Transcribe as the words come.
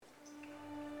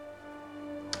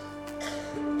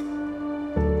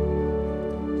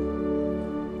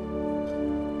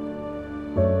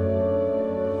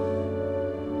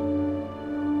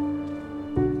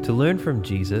learn from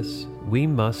Jesus, we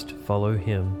must follow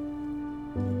him.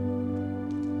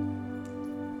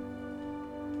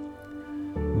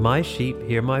 My sheep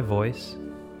hear my voice,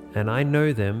 and I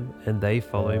know them, and they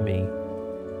follow me.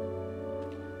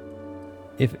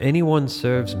 If anyone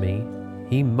serves me,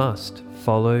 he must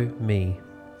follow me.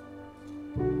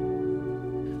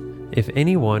 If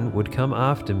anyone would come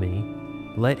after me,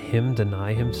 let him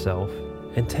deny himself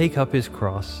and take up his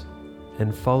cross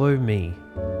and follow me.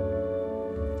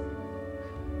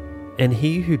 And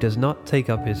he who does not take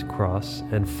up his cross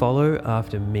and follow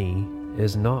after me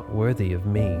is not worthy of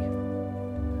me.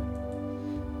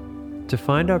 To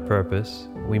find our purpose,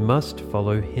 we must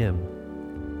follow him.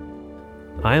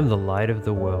 I am the light of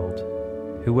the world.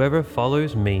 Whoever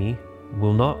follows me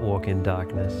will not walk in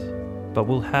darkness, but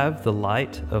will have the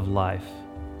light of life.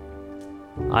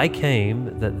 I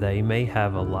came that they may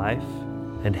have a life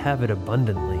and have it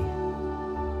abundantly.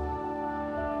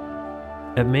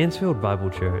 At Mansfield Bible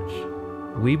Church,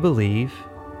 we believe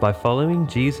by following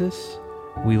Jesus,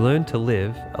 we learn to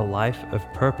live a life of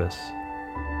purpose.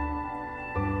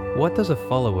 What does a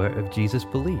follower of Jesus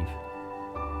believe?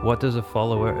 What does a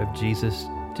follower of Jesus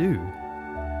do?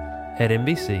 At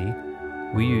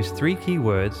NBC, we use 3 key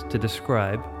words to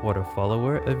describe what a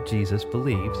follower of Jesus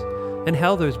believes and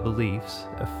how those beliefs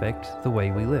affect the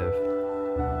way we live.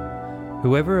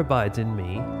 Whoever abides in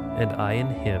me and I in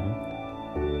him,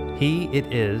 he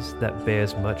it is that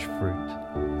bears much fruit.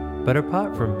 But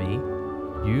apart from me,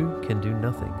 you can do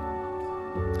nothing.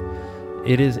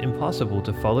 It is impossible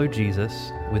to follow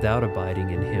Jesus without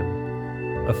abiding in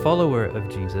him. A follower of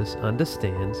Jesus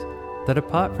understands that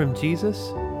apart from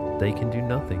Jesus, they can do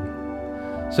nothing.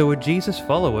 So a Jesus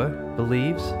follower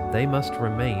believes they must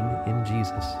remain in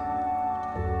Jesus.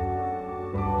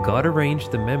 God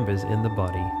arranged the members in the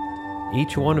body,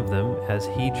 each one of them as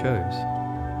he chose.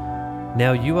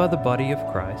 Now you are the body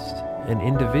of Christ, and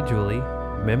individually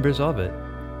members of it.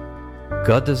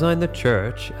 God designed the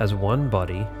church as one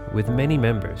body with many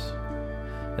members.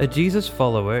 A Jesus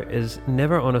follower is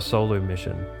never on a solo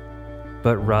mission,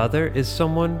 but rather is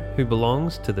someone who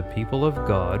belongs to the people of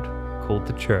God called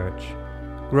the church,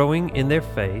 growing in their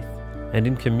faith and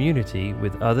in community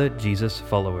with other Jesus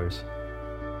followers.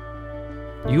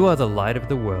 You are the light of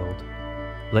the world.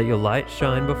 Let your light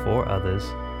shine before others,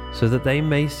 so that they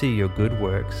may see your good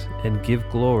works and give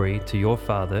glory to your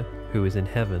Father who is in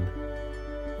heaven.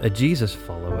 A Jesus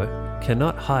follower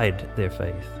cannot hide their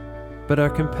faith, but are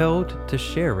compelled to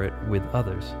share it with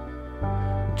others.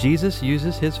 Jesus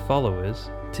uses his followers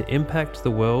to impact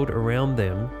the world around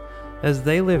them as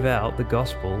they live out the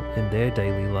gospel in their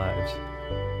daily lives.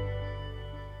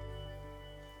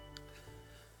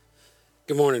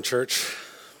 Good morning, church.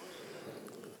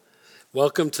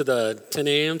 Welcome to the 10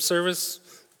 a.m. service.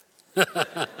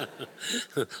 At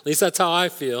least that's how I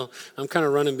feel. I'm kind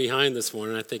of running behind this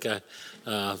morning. I think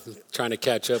trying to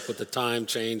catch up with the time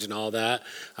change and all that.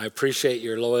 I appreciate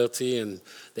your loyalty and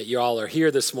that you all are here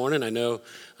this morning. I know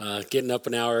getting up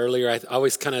an hour earlier, I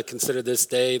always kind of consider this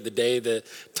day the day that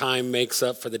time makes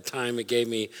up for the time it gave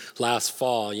me last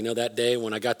fall. You know, that day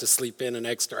when I got to sleep in an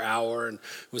extra hour, and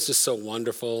it was just so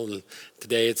wonderful. And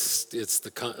today it's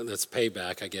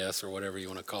payback, I guess, or whatever you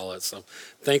want to call it. So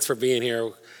thanks for being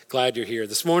here. Glad you're here.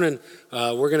 This morning,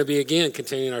 we're going to be again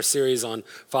continuing our series on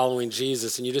following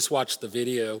Jesus. And you just watched the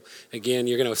video. Again,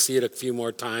 you're going to see it a few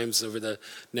more times over the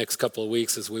next couple of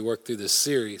weeks as we work through this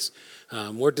series.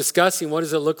 We're discussing what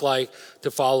does it look like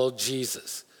to follow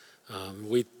Jesus.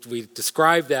 We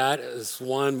describe that as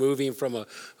one moving from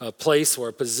a place or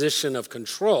a position of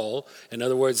control, in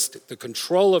other words, the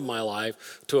control of my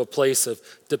life, to a place of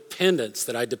dependence,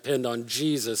 that I depend on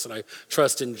Jesus and I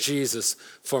trust in Jesus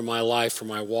for my life, for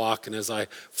my walk, and as I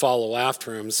follow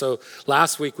after him. So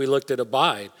last week we looked at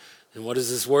abide. And what does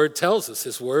his word tells us?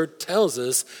 His word tells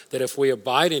us that if we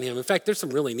abide in him, in fact, there's some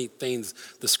really neat things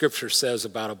the scripture says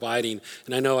about abiding.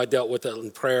 And I know I dealt with it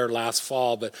in prayer last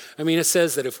fall, but I mean, it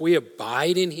says that if we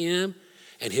abide in him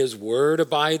and his word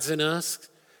abides in us,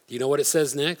 do you know what it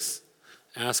says next?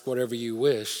 Ask whatever you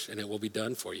wish and it will be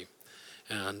done for you.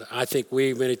 And I think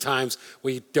many times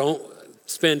we don't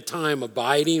spend time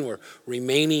abiding, we're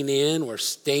remaining in, we're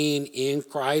staying in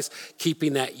Christ,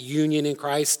 keeping that union in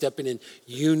Christ, stepping in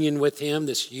union with him,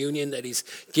 this union that he's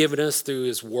given us through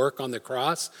his work on the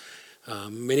cross.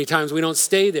 Many times we don't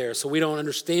stay there, so we don't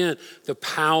understand the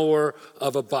power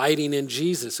of abiding in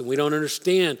Jesus, and we don't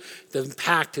understand the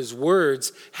impact his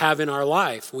words have in our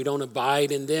life. We don't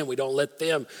abide in them. We don't let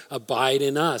them abide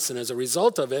in us, and as a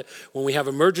result of it, when we have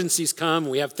emergencies come,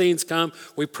 we have things come,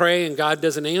 we pray and God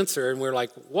doesn't answer, and we're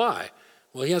like, why?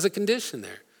 Well, he has a condition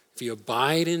there. If you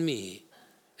abide in me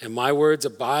and my words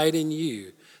abide in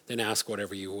you, then ask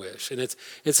whatever you wish. And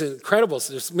it's incredible.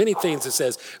 So there's many things it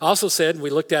says. I also said, we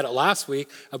looked at it last week,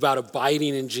 about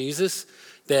abiding in Jesus,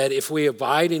 that if we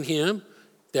abide in him,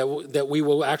 that we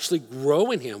will actually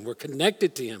grow in him. We're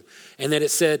connected to him. And that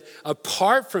it said,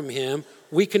 apart from him,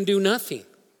 we can do nothing.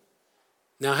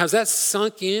 Now, has that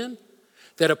sunk in?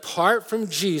 That apart from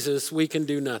Jesus, we can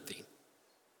do nothing.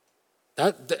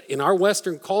 That in our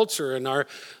Western culture, in our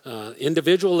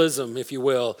individualism, if you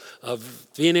will, of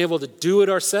being able to do it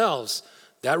ourselves,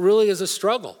 that really is a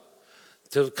struggle.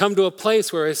 To come to a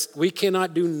place where we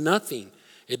cannot do nothing.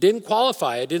 It didn't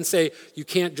qualify. It didn't say you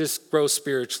can't just grow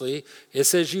spiritually. It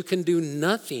says you can do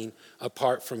nothing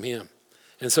apart from him.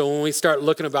 And so when we start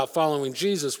looking about following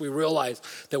Jesus, we realize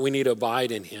that we need to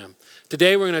abide in him.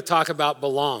 Today we're going to talk about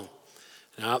belong.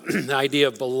 Now, the idea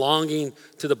of belonging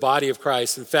to the body of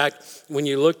Christ. In fact, when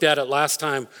you looked at it last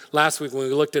week when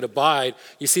we looked at abide,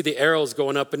 you see the arrows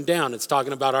going up and down. It's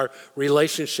talking about our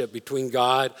relationship between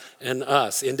God and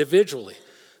us individually.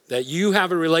 That you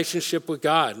have a relationship with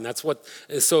God, and that's what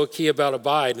is so key about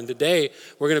abide. And today,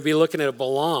 we're going to be looking at a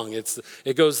belong.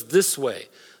 It goes this way.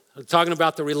 I'm talking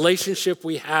about the relationship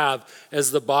we have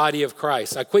as the body of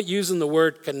Christ. I quit using the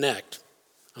word connect.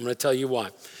 I'm going to tell you why.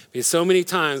 Because so many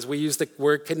times we use the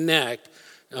word connect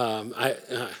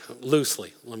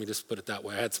loosely. Let me just put it that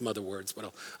way. I had some other words,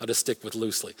 but I'll just stick with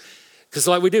loosely. Because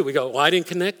like we do, we go, well, I didn't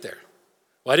connect there.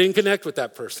 Well, I didn't connect with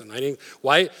that person.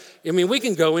 We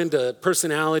can go into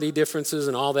personality differences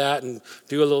and all that and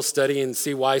do a little study and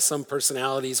see why some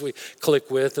personalities we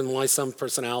click with and why some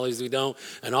personalities we don't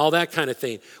and all that kind of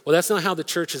thing. Well, that's not how the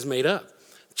church is made up.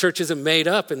 The church isn't made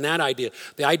up in that idea.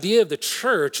 The idea of the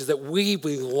church is that we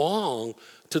belong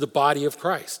to the body of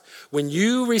Christ. When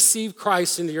you receive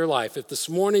Christ into your life, if this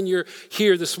morning you're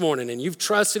here this morning and you've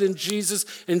trusted in Jesus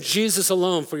and Jesus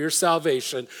alone for your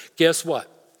salvation, guess what?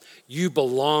 You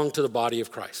belong to the body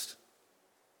of Christ.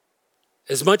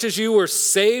 As much as you were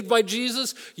saved by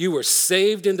Jesus, you were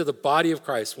saved into the body of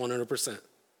Christ 100%.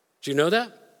 Do you know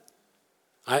that?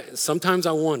 Sometimes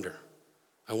I wonder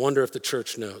if the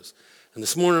church knows. And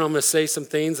this morning I'm going to say some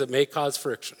things that may cause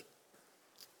friction.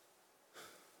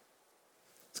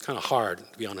 It's kind of hard,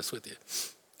 to be honest with you.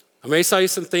 I may say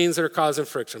some things that are causing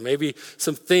friction, maybe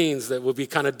some things that will be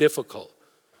kind of difficult.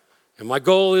 And my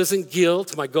goal isn't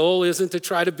guilt. My goal isn't to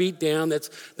try to beat down.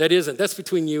 That's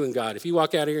between you and God. If you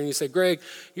walk out of here and you say, Greg,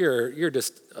 you're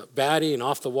just batty and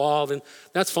off the wall, then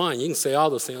that's fine. You can say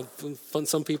all those things.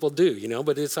 Some people do,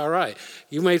 but it's all right.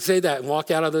 You may say that and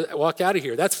walk out of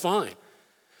here. That's fine.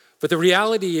 But the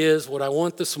reality is, what I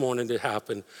want this morning to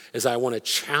happen is I want to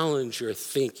challenge your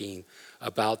thinking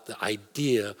about the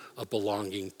idea of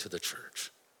belonging to the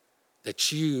church.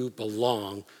 That you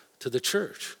belong to the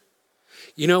church.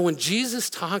 When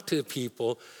Jesus talked to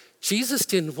people, Jesus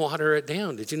didn't water it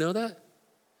down. Did you know that?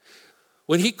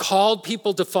 When he called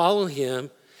people to follow him,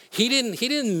 he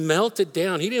didn't melt it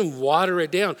down. He didn't water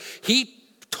it down. He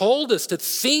told us to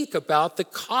think about the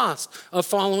cost of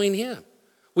following him.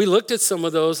 We looked at some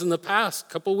of those in the past, a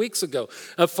couple weeks ago,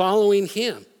 of following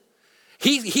him.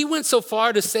 He went so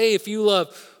far to say, if you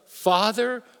love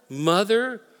father,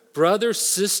 mother, brother,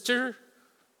 sister,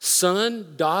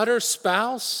 son, daughter,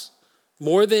 spouse,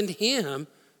 more than him,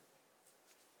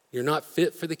 you're not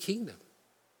fit for the kingdom.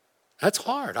 That's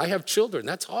hard. I have children.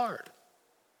 That's hard.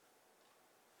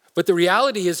 But the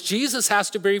reality is Jesus has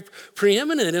to be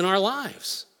preeminent in our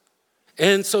lives.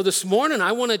 And so this morning,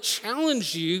 I want to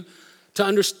challenge you to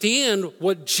understand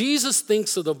what Jesus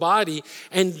thinks of the body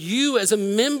and you as a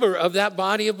member of that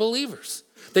body of believers,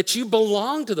 that you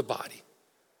belong to the body.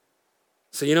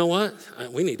 So you know what?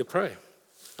 We need to pray.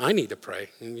 I need to pray.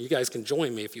 And you guys can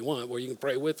join me if you want, or you can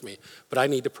pray with me. But I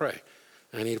need to pray.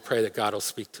 I need to pray that God will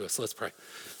speak to us. Let's pray.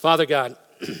 Father God,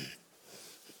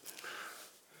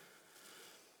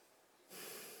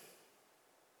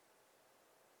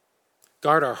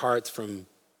 guard our hearts from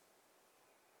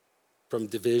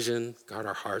division. Guard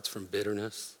our hearts from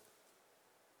bitterness.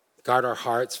 Guard our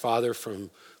hearts, Father,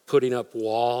 from putting up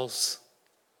walls.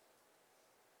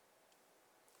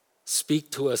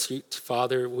 Speak to us,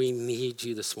 Father. We need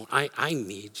you this morning. I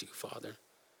need you, Father.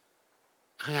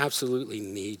 I absolutely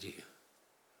need you.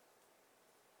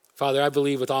 Father, I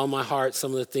believe with all my heart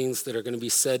some of the things that are going to be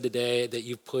said today, that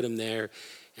you've put them there.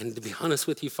 And to be honest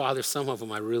with you, Father, some of them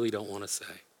I really don't want to say.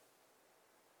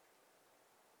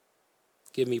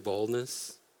 Give me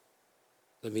boldness.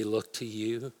 Let me look to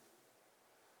you.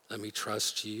 Let me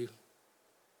trust you.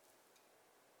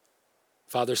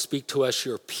 Father, speak to us,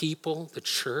 your people, the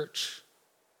church,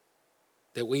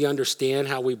 that we understand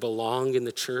how we belong in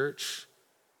the church.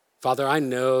 Father, I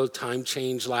know time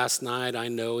changed last night. I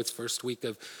know it's first week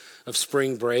of of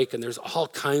spring break, and there's all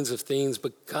kinds of things,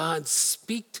 but God,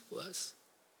 speak to us.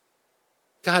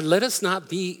 God, let us not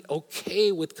be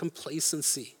okay with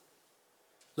complacency.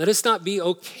 Let us not be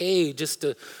okay just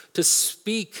to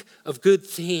speak of good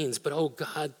things, but oh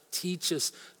God, teach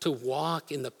us to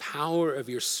walk in the power of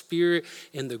your Spirit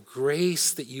and the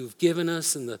grace that you've given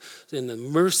us and the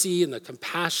mercy and the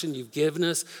compassion you've given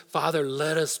us. Father,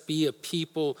 let us be a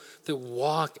people that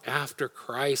walk after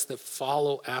Christ, that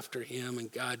follow after him. And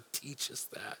God, teach us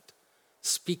that.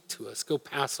 Speak to us. Go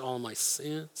past all my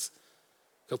sins.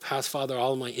 Go past, Father,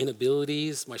 all of my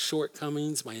inabilities, my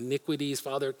shortcomings, my iniquities.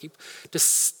 Father,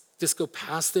 just go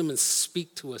past them and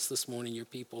speak to us this morning, your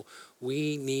people.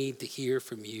 We need to hear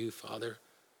from you, Father.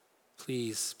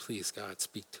 Please, please, God,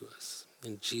 speak to us.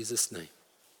 In Jesus' name,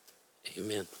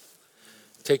 amen.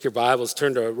 Take your Bibles,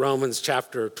 turn to Romans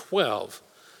chapter 12.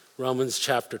 Romans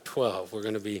chapter 12. We're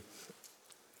going to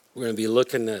be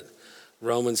looking at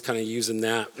Romans, kind of using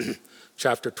that.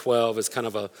 Chapter 12 is kind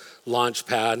of a launch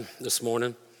pad this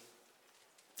morning.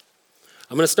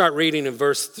 I'm going to start reading in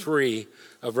verse 3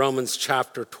 of Romans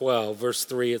chapter 12. Verse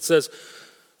 3, it says,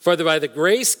 "For by the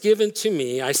grace given to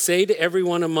me, I say to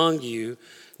everyone among you,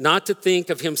 not to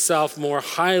think of himself more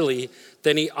highly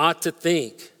than he ought to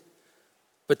think,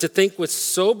 but to think with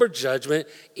sober judgment,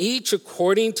 each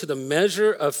according to the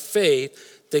measure of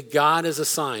faith that God has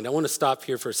assigned." I want to stop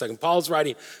here for a second. Paul's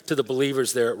writing to the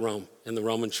believers there at Rome, in the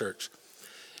Roman church.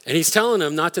 And he's telling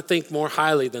them not to think more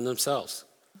highly than themselves.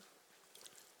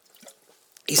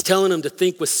 He's telling them to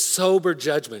think with sober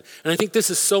judgment. And I think this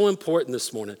is so important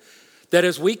this morning, that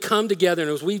as we come together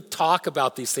and as we talk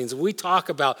about these things, and we talk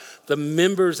about the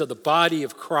members of the body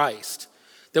of Christ,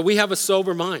 that we have a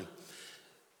sober mind,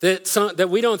 that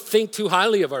we don't think too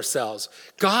highly of ourselves.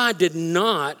 God did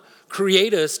not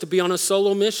create us to be on a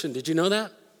solo mission. Did you know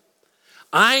that?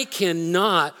 I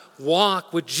cannot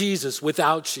walk with Jesus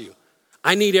without you.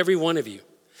 I need every one of you.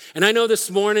 And I know this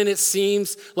morning it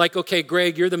seems like, okay,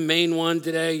 Greg, you're the main one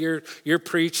today. You're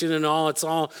preaching and all. It's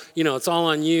all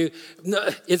on you. No,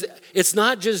 it's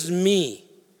not just me,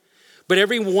 but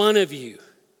every one of you.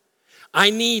 I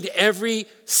need every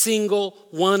single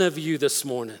one of you this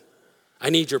morning. I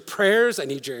need your prayers. I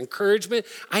need your encouragement.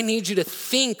 I need you to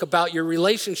think about your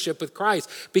relationship with Christ,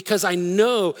 because I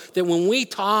know that when we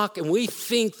talk and we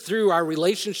think through our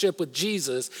relationship with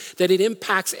Jesus, that it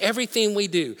impacts everything we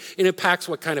do. It impacts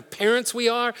what kind of parents we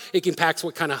are. It impacts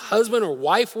what kind of husband or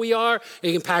wife we are.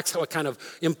 It impacts what kind of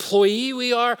employee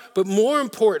we are. But more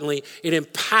importantly, it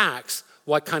impacts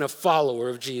what kind of follower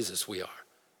of Jesus we are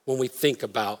when we think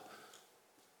about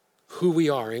who we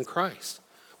are in Christ.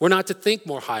 We're not to think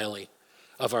more highly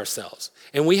of ourselves.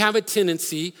 And we have a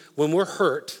tendency when we're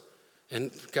hurt,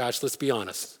 and gosh, let's be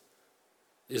honest.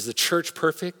 Is the church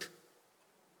perfect?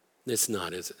 It's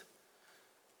not, is it?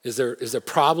 Is there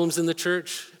problems in the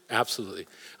church? Absolutely.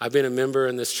 I've been a member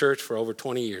in this church for over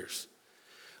 20 years.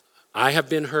 I have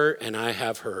been hurt and I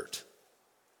have hurt.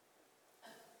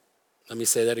 Let me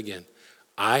say that again.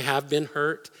 I have been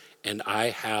hurt and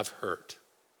I have hurt.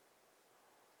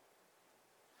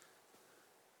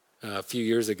 A few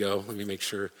years ago, let me make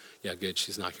sure. Yeah, good,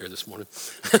 she's not here this morning.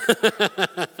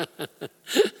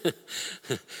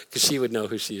 Because she would know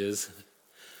who she is.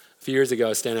 A few years ago, I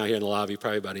was standing out here in the lobby,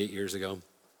 probably about 8 years ago,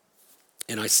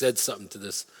 and I said something to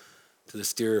this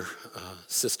dear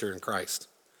sister in Christ.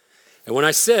 And when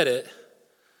I said it,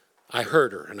 I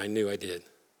heard her, and I knew I did.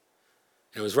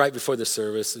 And it was right before the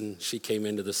service, and she came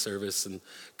into the service, and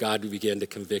God began to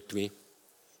convict me.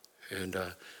 And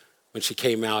when she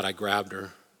came out, I grabbed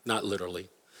her. Not literally,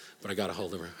 but I got a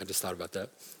hold of her. I just thought about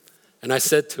that. And I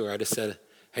said to her, I just said,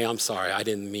 hey, I'm sorry. I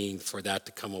didn't mean for that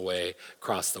to come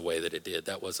across the way that it did.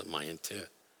 That wasn't my intent.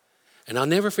 And I'll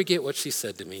never forget what she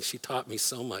said to me. She taught me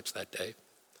so much that day.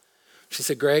 She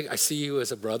said, Greg, I see you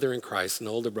as a brother in Christ, an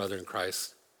older brother in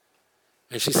Christ.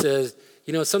 And she says,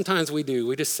 sometimes we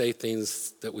just say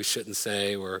things that we shouldn't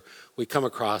say, or we come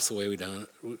across the way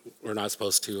we're not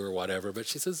supposed to, or whatever. But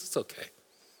she says, it's okay.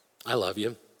 I love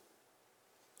you.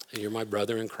 And you're my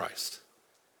brother in Christ.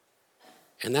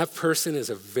 And that person is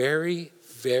a very,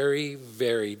 very,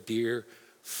 very dear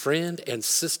friend and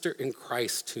sister in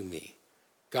Christ to me.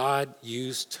 God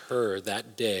used her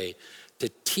that day to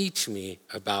teach me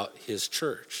about his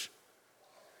church.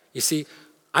 You see,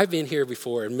 I've been here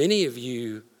before, and many of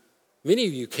you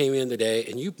came in today,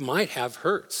 and you might have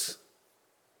hurts.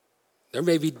 There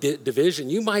may be division.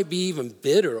 You might be even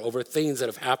bitter over things that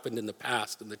have happened in the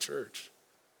past in the church.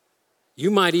 You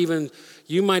might even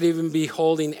be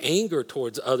holding anger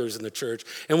towards others in the church.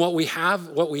 And what we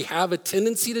have a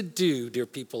tendency to do, dear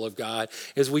people of God,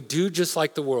 is we do just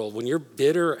like the world. When you're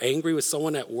bitter or angry with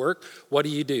someone at work, what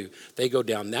do? They go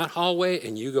down that hallway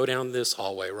and you go down this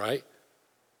hallway, right?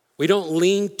 We don't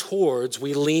lean towards,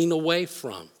 we lean away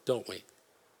from, don't we?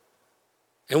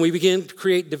 And we begin to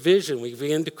create division, we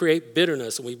begin to create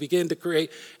bitterness, and we begin to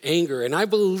create anger. And I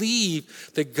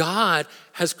believe that God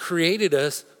has created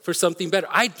us for something better.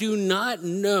 I do not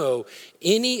know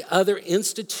any other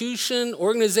institution,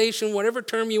 organization, whatever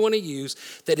term you want to use,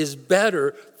 that is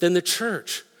better than the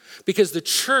church. Because the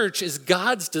church is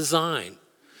God's design.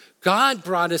 God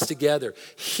brought us together.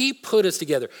 He put us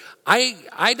together.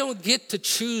 I don't get to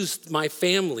choose my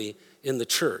family in the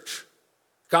church.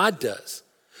 God does.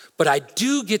 But I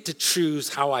do get to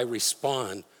choose how I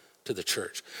respond to the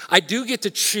church. I do get to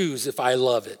choose if I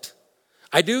love it.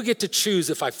 I do get to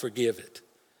choose if I forgive it.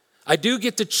 I do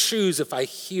get to choose if I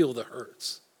heal the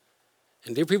hurts.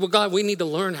 And dear people of God, we need to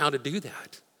learn how to do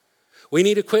that. We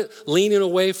need to quit leaning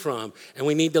away from, and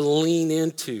we need to lean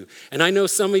into. And I know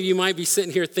some of you might be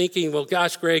sitting here thinking, well,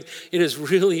 gosh, Greg, it is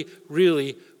really,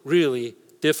 really, really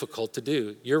difficult to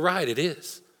do. You're right, it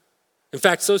is. In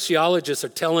fact, sociologists are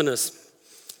telling us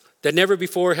that never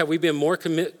before have we been more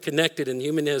connected in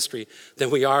human history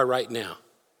than we are right now.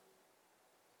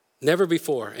 Never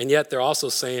before. And yet they're also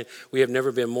saying we have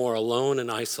never been more alone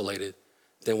and isolated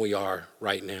than we are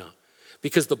right now.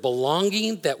 Because the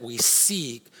belonging that we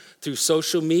seek through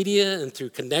social media and through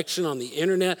connection on the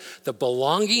internet, the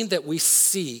belonging that we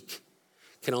seek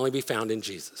can only be found in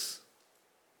Jesus.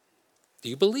 Do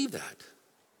you believe that?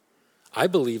 I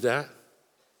believe that.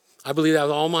 I believe that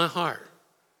with all my heart.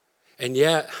 And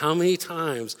yet, how many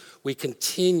times we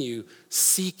continue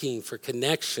seeking for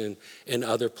connection in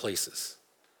other places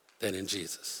than in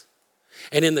Jesus?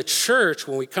 And in the church,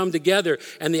 when we come together,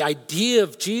 and the idea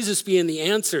of Jesus being the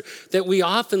answer, that we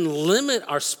often limit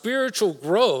our spiritual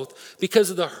growth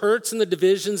because of the hurts and the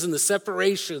divisions and the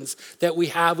separations that we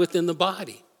have within the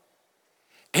body.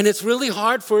 And it's really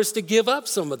hard for us to give up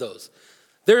some of those.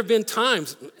 There have been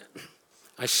times,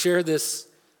 I shared this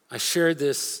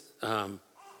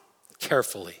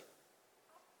carefully.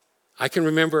 I can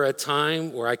remember a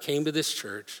time where I came to this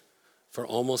church for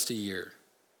almost a year,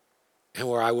 and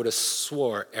where I would have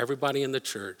swore everybody in the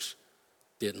church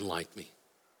didn't like me.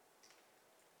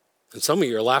 And some of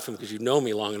you are laughing because you know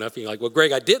me long enough, and you're like, well,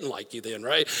 Greg, I didn't like you then,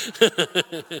 right?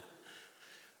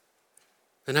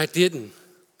 And I didn't.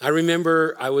 I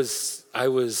remember I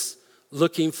was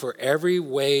looking for every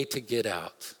way to get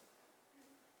out.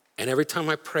 And every time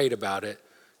I prayed about it,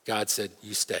 God said,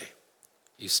 you stay.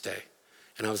 You stay.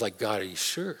 And I was like, God, are you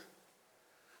sure?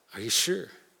 Are you sure?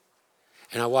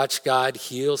 And I watched God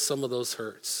heal some of those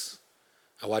hurts.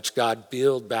 I watched God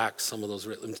build back some of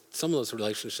those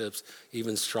relationships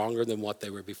even stronger than what they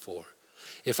were before.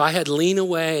 If I had leaned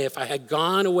away, if I had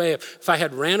gone away, if I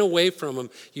had ran away from them,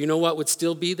 you know what would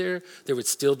still be there? There would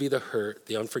still be the hurt,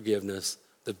 the unforgiveness,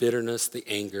 the bitterness, the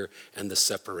anger, and the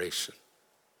separation.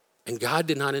 And God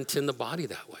did not intend the body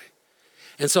that way.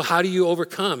 And so how do you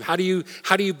overcome? How do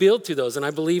you build through those? And I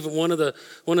believe one of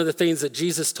the things that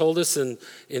Jesus told us in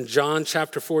John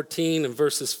chapter 14 and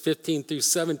verses 15 through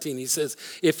 17, he says,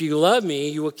 if you love me,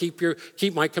 you will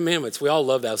keep my commandments. We all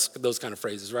love those kind of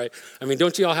phrases, right? I mean,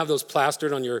 don't you all have those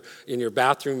plastered in your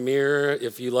bathroom mirror?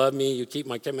 If you love me, you keep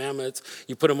my commandments.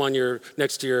 You put them on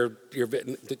next to your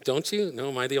bed. Don't you? No,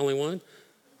 am I the only one?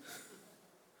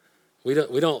 We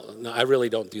don't. No, I really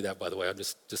don't do that, by the way. I'm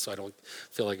just so I don't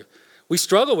feel like it. We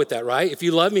struggle with that, right? If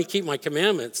you love me, keep my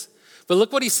commandments. But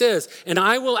look what he says. And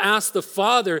I will ask the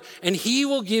Father, and he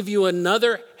will give you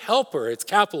another helper. It's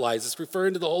capitalized. It's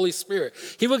referring to the Holy Spirit.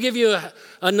 He will give you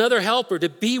another helper to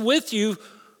be with you.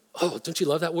 Oh, don't you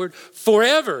love that word?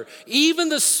 Forever. Even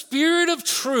the Spirit of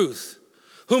truth,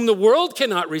 whom the world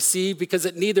cannot receive because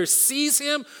it neither sees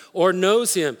him or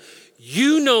knows him.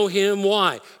 You know him.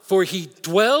 Why? For he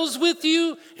dwells with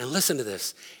you, and listen to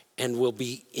this, and will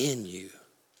be in you.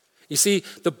 You see,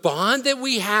 the bond that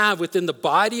we have within the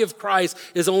body of Christ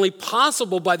is only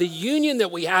possible by the union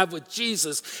that we have with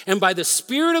Jesus and by the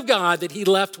Spirit of God that he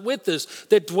left with us,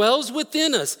 that dwells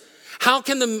within us. How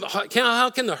can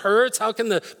the hurts, how can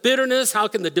the bitterness, how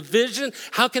can the division,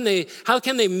 how can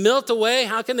they melt away,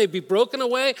 how can they be broken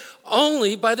away?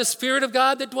 Only by the Spirit of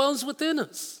God that dwells within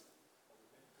us.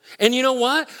 And you know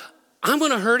what? I'm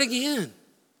going to hurt again.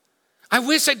 I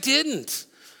wish I didn't.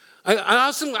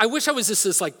 I wish I was just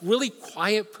this like really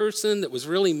quiet person that was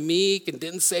really meek and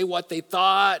didn't say what they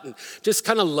thought and just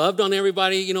kind of loved on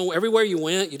everybody. You know, everywhere you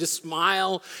went, you just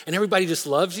smile and everybody just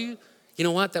loves you. You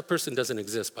know what? That person doesn't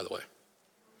exist, by the way.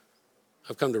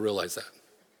 I've come to realize that.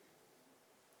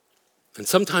 And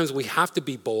sometimes we have to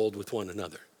be bold with one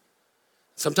another.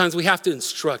 Sometimes we have to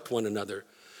instruct one another.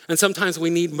 And sometimes we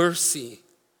need mercy.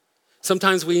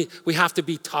 Sometimes we have to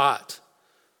be taught.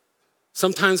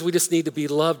 Sometimes we just need to be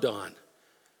loved on.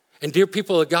 And dear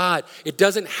people of God, it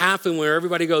doesn't happen where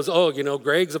everybody goes, oh,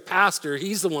 Greg's a pastor.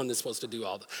 He's the one that's supposed to do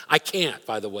all that. I can't,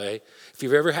 by the way. If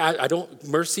you've ever had,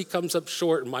 mercy comes up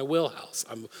short in my wheelhouse.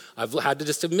 I've had to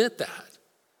just admit that.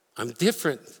 I'm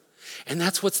different. And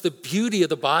that's what's the beauty of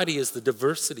the body is the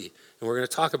diversity. And we're going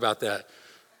to talk about that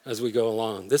as we go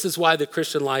along. This is why the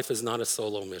Christian life is not a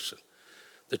solo mission.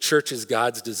 The church is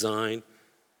God's design.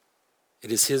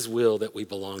 It is his will that we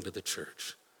belong to the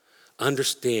church.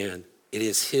 Understand, it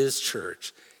is his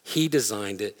church. He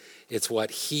designed it. It's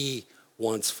what he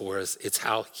wants for us. It's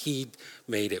how he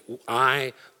made it.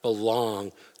 I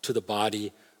belong to the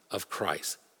body of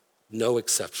Christ. No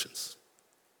exceptions.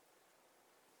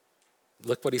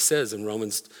 Look what he says in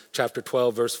Romans chapter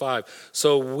 12, verse 5.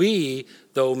 So we,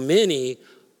 though many,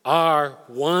 are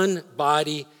one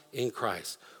body in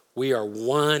Christ. We are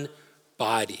one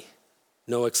body.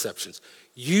 No exceptions.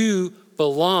 You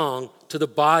belong to the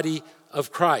body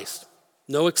of Christ.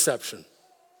 No exception.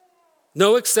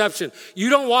 No exception.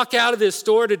 You don't walk out of this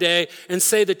store today and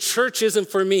say the church isn't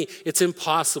for me. It's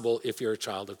impossible if you're a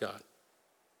child of God.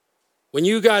 When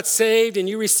you got saved and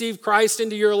you received Christ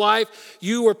into your life,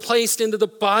 you were placed into the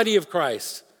body of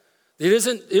Christ. It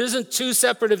isn't two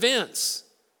separate events.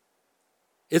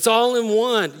 It's all in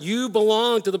one. You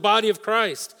belong to the body of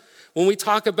Christ. When we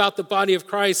talk about the body of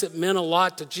Christ, it meant a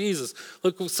lot to Jesus.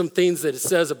 Look at some things that it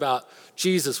says about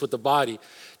Jesus with the body.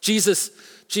 Jesus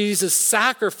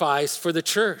sacrificed for the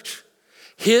church.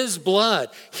 His blood,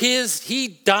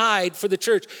 he died for the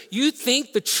church. You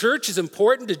think the church is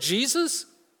important to Jesus?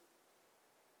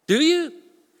 Do you?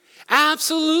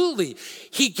 Absolutely.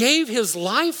 He gave his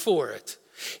life for it.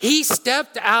 He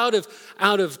stepped out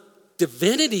of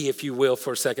divinity, if you will,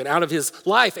 for a second, out of his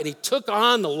life, and he took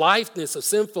on the likeness of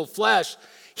sinful flesh.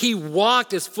 He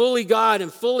walked as fully God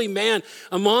and fully man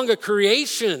among a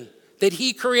creation that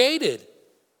he created.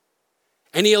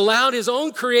 And he allowed his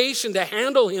own creation to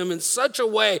handle him in such a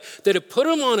way that it put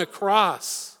him on a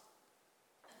cross.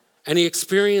 And he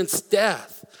experienced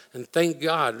death. And thank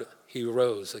God he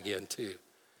rose again too.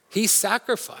 He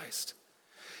sacrificed.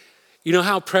 You know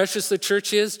how precious the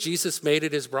church is? Jesus made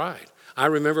it his bride. I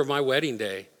remember my wedding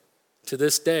day. To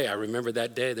this day, I remember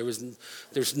that day.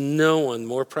 There's no one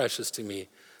more precious to me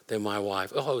than my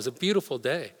wife. Oh, it was a beautiful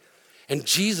day. And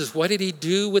Jesus, what did he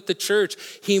do with the church?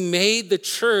 He made the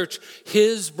church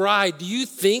his bride. Do you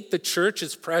think the church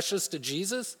is precious to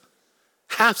Jesus?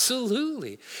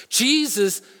 Absolutely.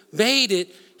 Jesus made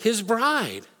it his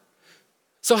bride.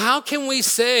 So how can we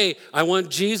say, I want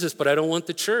Jesus, but I don't want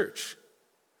the church?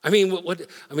 I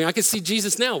can see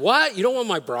Jesus now. What? You don't want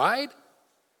my bride?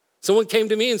 Someone came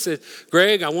to me and said,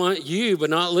 Greg, I want you, but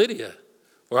not Lydia.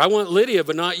 Or I want Lydia,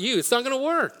 but not you. It's not going to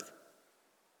work.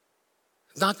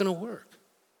 It's not going to work.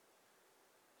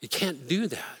 You can't do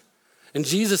that. And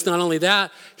Jesus, not only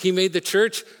that, he made the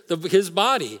church his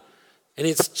body. And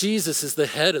it's Jesus is the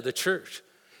head of the church.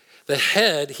 The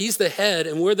head, he's the head,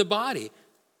 and we're the body.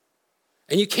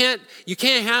 And you can't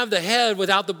have the head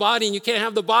without the body, and you can't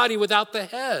have the body without the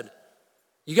head.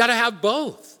 You got to have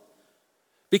both.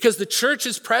 Because the church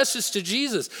is precious to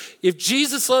Jesus. If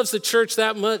Jesus loves the church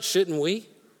that much, shouldn't we?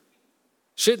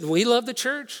 Shouldn't we love the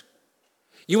church?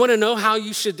 You want to know how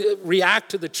you should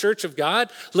react to the church of God?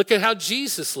 Look at how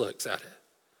Jesus looks at it.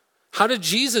 How did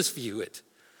Jesus view it?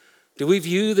 Do we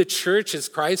view the church as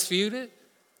Christ viewed it?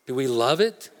 Do we love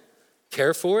it?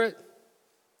 Care for it?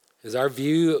 Is our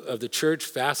view of the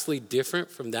church vastly different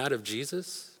from that of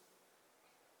Jesus?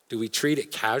 Do we treat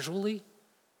it casually?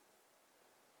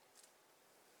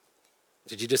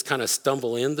 Did you just kind of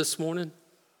stumble in this morning?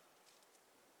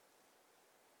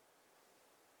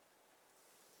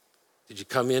 Did you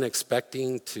come in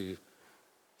expecting to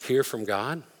hear from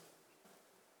God?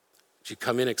 Did you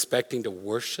come in expecting to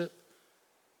worship?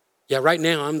 Yeah, right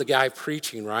now I'm the guy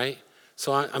preaching, right?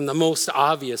 So I'm the most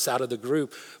obvious out of the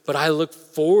group. But I look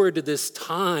forward to this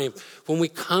time when we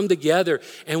come together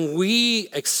and we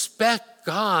expect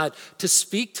God to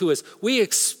speak to us. We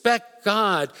expect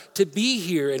God to be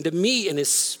here and to meet and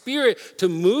his spirit to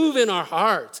move in our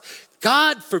hearts.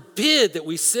 God forbid that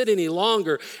we sit any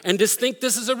longer and just think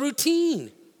this is a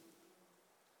routine.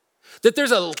 That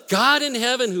there's a God in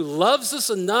heaven who loves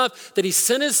us enough that he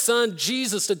sent his son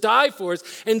Jesus to die for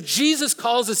us. And Jesus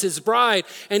calls us his bride.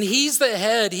 And he's the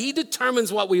head. He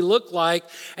determines what we look like.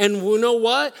 And you know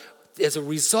what? As a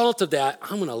result of that,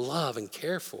 I'm going to love and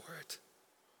care for it.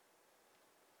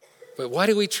 But why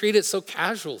do we treat it so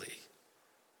casually?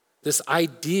 This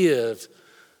idea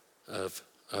of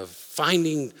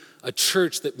finding a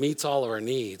church that meets all of our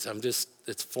needs,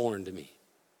 it's foreign to me.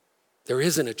 There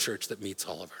isn't a church that meets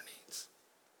all of our needs.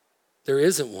 There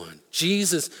isn't one.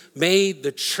 Jesus made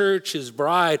the church his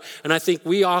bride, and I think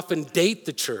we often date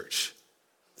the church.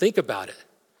 Think about it.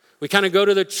 We kind of go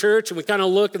to the church and we kind of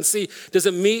look and see, does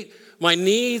it meet my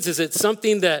needs? Is it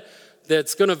something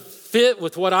that's going to fit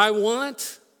with what I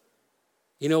want?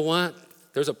 You know what?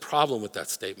 There's a problem with that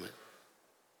statement.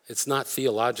 It's not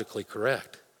theologically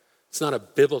correct. It's not a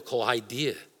biblical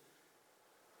idea.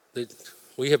 That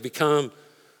we have become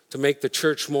to make the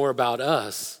church more about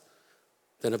us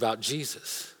than about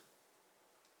Jesus.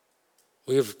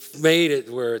 We have made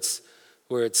it where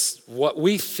it's what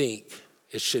we think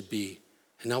it should be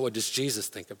and not what does Jesus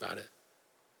think about it.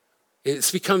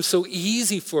 It's become so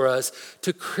easy for us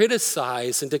to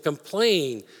criticize and to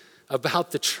complain about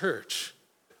the church.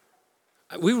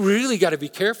 We really got to be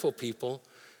careful, people.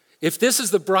 If this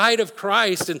is the bride of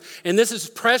Christ and this is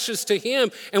precious to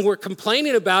him and we're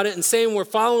complaining about it and saying we're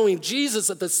following Jesus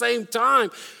at the same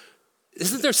time,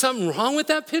 isn't there something wrong with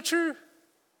that picture?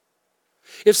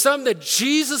 If something that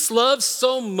Jesus loves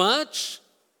so much,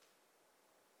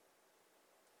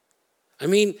 I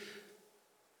mean,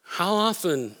 how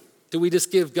often do we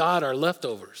just give God our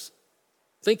leftovers?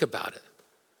 Think about it.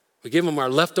 We give him our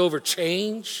leftover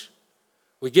change.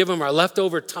 We give him our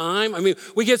leftover time. I mean,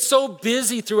 we get so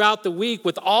busy throughout the week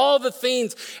with all the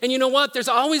things. And you know what? There's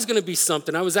always going to be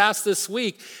something. I was asked this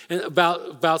week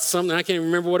about something. I can't even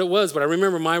remember what it was, but I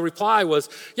remember my reply was,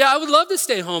 yeah, I would love to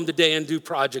stay home today and do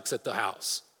projects at the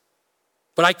house.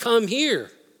 But I come here.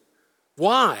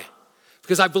 Why?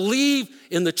 Because I believe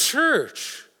in the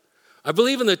church. I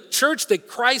believe in the church that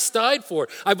Christ died for.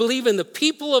 I believe in the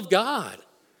people of God.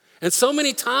 And so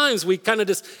many times we kind of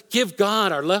just give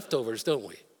God our leftovers, don't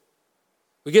we?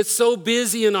 We get so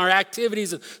busy in our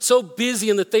activities and so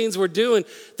busy in the things we're doing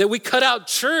that we cut out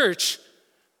church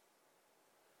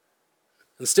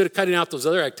instead of cutting out those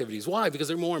other activities. Why? Because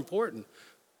they're more important.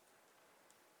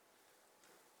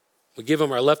 We give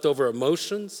them our leftover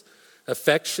emotions,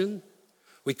 affection.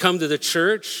 We come to the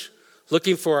church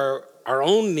looking for our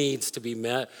own needs to be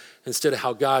met instead of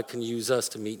how God can use us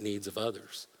to meet needs of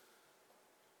others.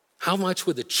 How much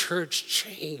would the church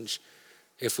change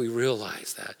if we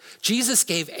realize that? Jesus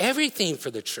gave everything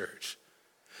for the church.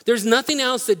 There's nothing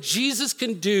else that Jesus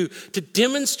can do to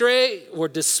demonstrate or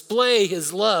display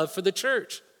his love for the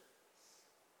church.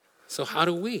 So how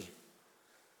do we?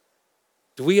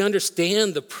 Do we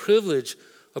understand the privilege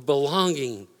of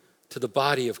belonging to the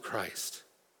body of Christ?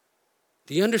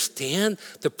 Do you understand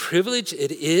the privilege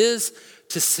it is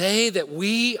to say that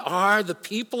we are the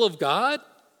people of God?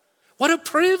 What a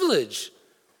privilege.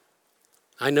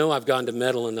 I know I've gone to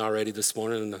meddling already this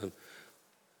morning, and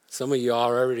some of you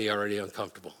are already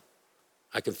uncomfortable.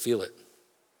 I can feel it.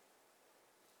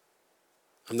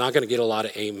 I'm not going to get a lot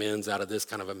of amens out of this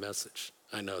kind of a message.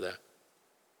 I know that.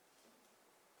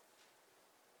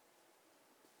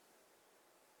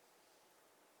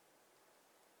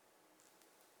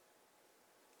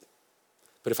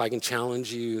 But if I can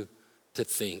challenge you to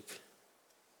think,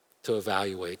 to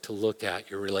evaluate, to look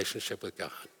at your relationship with God.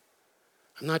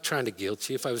 I'm not trying to guilt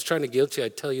you. If I was trying to guilt you,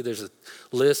 I'd tell you there's a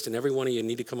list and every one of you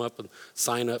need to come up and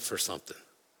sign up for something.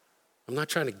 I'm not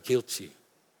trying to guilt you.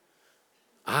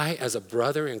 I, as a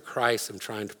brother in Christ, am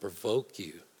trying to provoke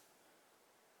you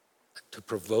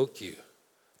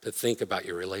to think about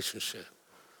your relationship.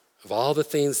 Of all the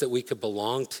things that we could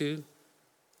belong to,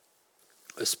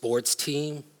 a sports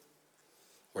team,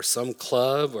 or some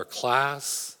club or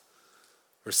class,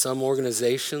 or some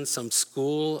organization, some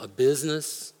school, a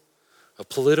business, a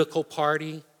political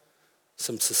party,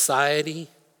 some society,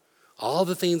 all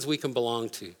the things we can belong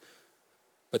to.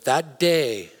 But that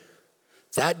day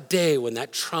when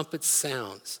that trumpet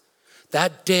sounds,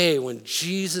 that day when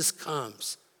Jesus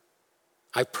comes,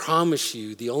 I promise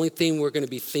you, the only thing we're going to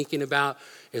be thinking about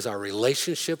is our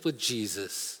relationship with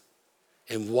Jesus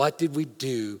and what did we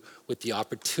do with the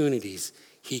opportunities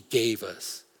he gave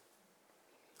us.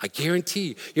 I guarantee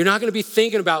you, you're not going to be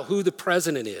thinking about who the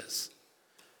president is.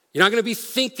 You're not going to be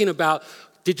thinking about,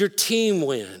 did your team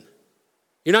win?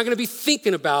 You're not going to be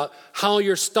thinking about how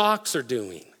your stocks are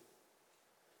doing.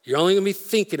 You're only going to be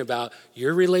thinking about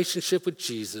your relationship with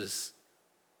Jesus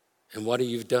and what have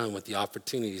you done with the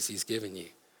opportunities he's given you.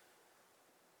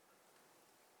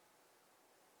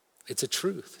 It's a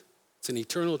truth. It's an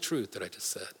eternal truth that I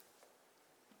just said.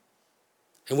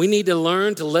 And we need to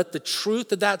learn to let the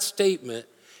truth of that statement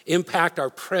impact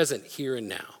our present here and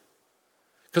now.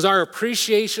 Because our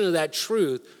appreciation of that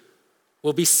truth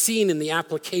will be seen in the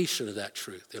application of that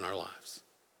truth in our lives.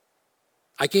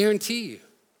 I guarantee you.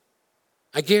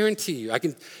 I guarantee you.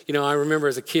 I remember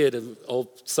as a kid, an old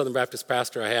Southern Baptist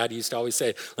pastor I had, he used to always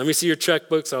say, let me see your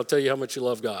checkbooks and I'll tell you how much you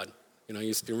love God. You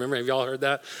used to remember, have y'all heard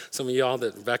that? Some of y'all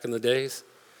that back in the days,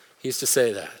 he used to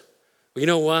say that. Well, you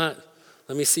know what?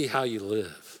 Let me see how you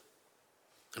live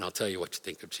and I'll tell you what you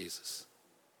think of Jesus.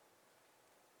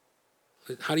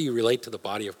 How do you relate to the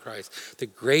body of Christ? The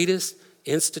greatest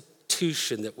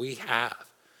institution that we have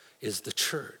is the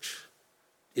church.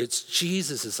 It's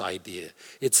Jesus' idea.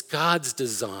 It's God's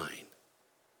design.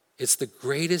 It's the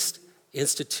greatest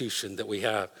institution that we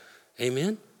have.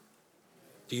 Amen?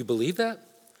 Do you believe that?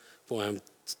 Boy, I'm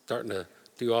starting to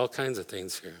do all kinds of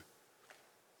things here.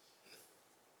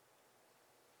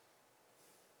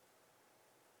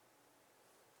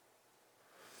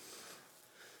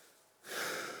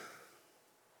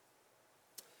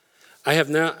 I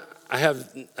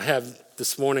have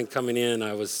this morning coming in,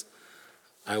 I was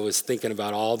thinking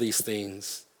about all these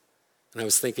things. And I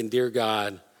was thinking, dear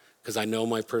God, because I know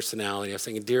my personality, I was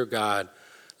thinking, dear God,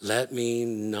 let me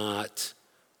not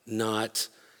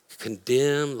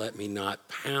condemn, let me not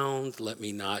pound, let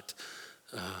me not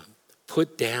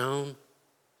put down,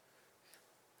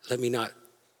 let me not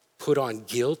put on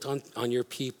guilt on your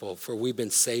people, for we've been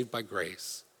saved by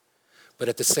grace. But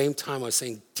at the same time, I was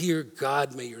saying, dear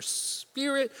God, may your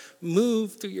Spirit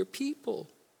move through your people.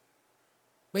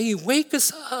 May you wake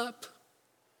us up.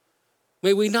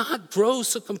 May we not grow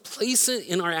so complacent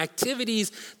in our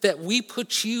activities that we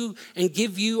put you and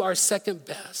give you our second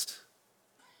best.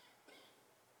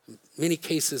 In many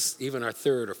cases, even our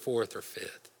third or fourth or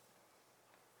fifth.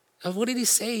 Now, what did he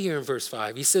say here in verse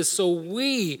 5? He says, so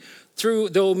we,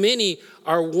 though many,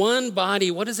 are one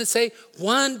body. What does it say?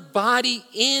 One body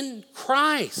in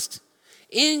Christ.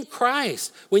 In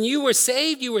Christ. When you were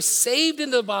saved in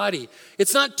the body.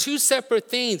 It's not two separate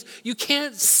things. You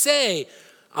can't say,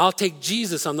 I'll take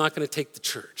Jesus, I'm not going to take the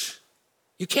church.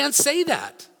 You can't say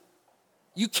that.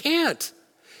 You can't.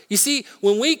 You see,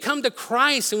 when we come to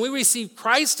Christ and we receive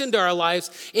Christ into our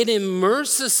lives, it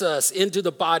immerses us into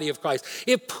the body of Christ.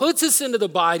 It puts us into the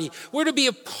body. We're to be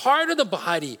a part of the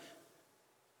body.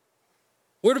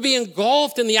 We're to be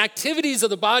engulfed in the activities of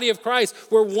the body of Christ.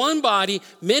 We're one body,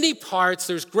 many parts.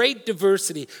 There's great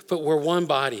diversity, but we're one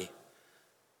body.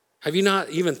 Have you not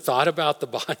even thought about the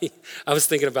body? I was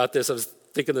thinking about this. I was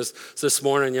thinking this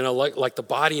morning, like the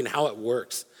body and how it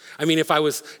works. I mean, if I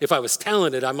was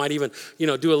talented, I might even,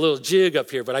 do a little jig up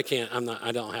here, but I can't.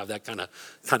 I don't have that kind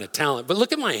of talent. But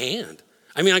look at my hand.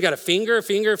 I mean, I got a finger,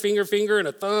 and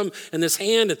a thumb, and this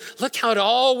hand, and look how it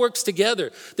all works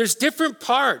together. There's different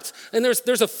parts, and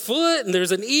there's a foot, and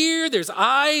there's an ear, there's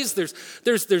eyes,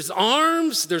 there's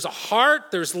arms, there's a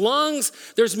heart, there's lungs.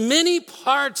 There's many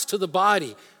parts to the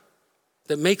body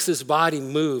that makes this body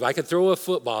move. I can throw a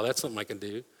football. That's something I can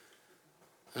do.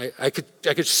 I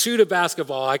could shoot a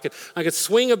basketball. I could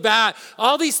swing a bat.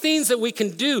 All these things that we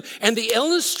can do. And the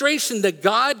illustration that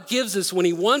God gives us when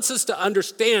he wants us to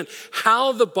understand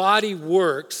how the body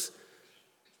works,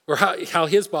 or how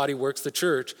his body works, the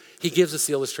church, he gives us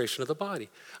the illustration of the body.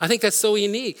 I think that's so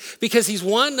unique because he's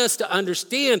wanting us to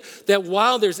understand that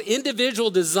while there's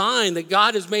individual design, that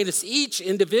God has made us each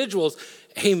individuals.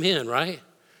 Amen, right?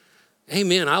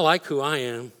 Amen. I like who I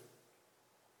am.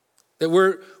 That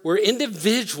we're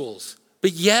individuals,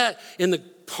 but yet in the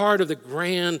part of the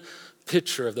grand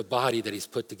picture of the body that he's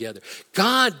put together.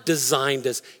 God designed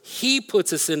us. He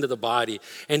puts us into the body,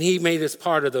 and he made us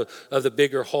part of the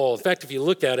bigger whole. In fact, if you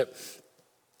look at it,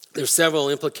 there's several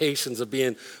implications of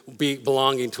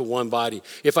belonging to one body.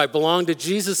 If I belong to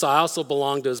Jesus, I also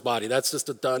belong to his body. That's just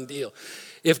a done deal.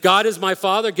 If God is my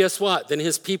father, guess what? Then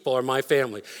his people are my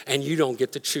family, and you don't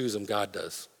get to choose them. God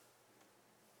does.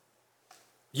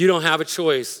 You don't have a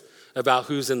choice about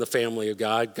who's in the family of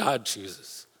God. God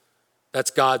chooses.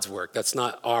 That's God's work. That's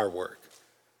not our work.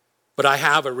 But I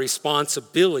have a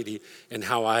responsibility in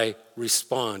how I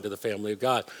respond to the family of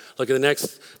God. Look at the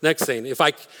next thing. If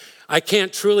I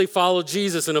can't truly follow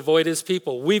Jesus and avoid his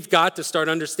people, we've got to start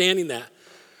understanding that.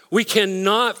 We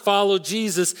cannot follow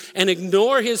Jesus and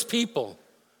ignore his people.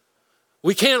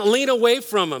 We can't lean away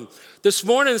from him. This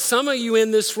morning, some of you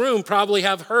in this room probably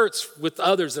have hurts with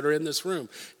others that are in this room.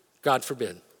 God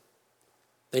forbid.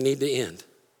 They need to end.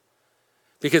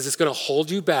 Because it's going to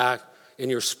hold you back in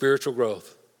your spiritual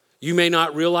growth. You may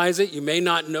not realize it. You may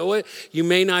not know it. You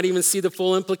may not even see the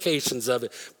full implications of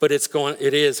it. But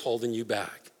it is holding you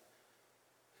back.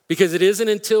 Because it isn't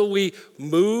until we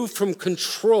move from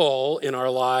control in our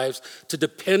lives to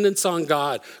dependence on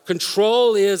God.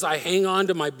 Control is I hang on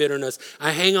to my bitterness.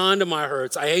 I hang on to my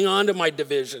hurts. I hang on to my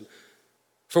division.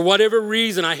 For whatever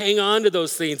reason, I hang on to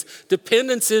those things.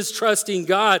 Dependence is trusting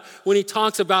God when he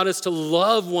talks about us to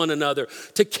love one another,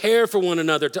 to care for one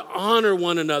another, to honor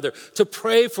one another, to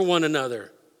pray for one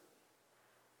another.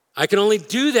 I can only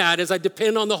do that as I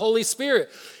depend on the Holy Spirit.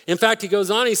 In fact, he goes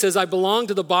on, he says, I belong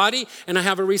to the body and I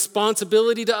have a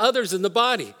responsibility to others in the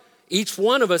body. Each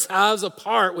one of us has a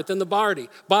part within the body.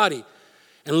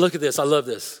 And look at this, I love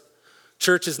this.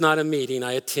 Church is not a meeting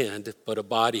I attend, but a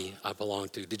body I belong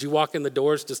to. Did you walk in the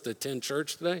doors just to attend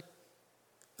church today?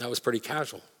 That was pretty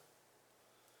casual.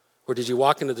 Or did you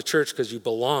walk into the church because you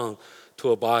belong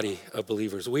to a body of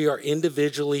believers? We are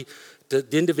individuals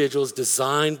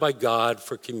designed by God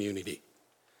for community.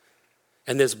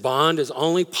 And this bond is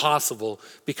only possible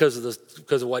because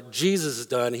of what Jesus has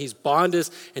done. He's bonded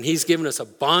us, and he's given us a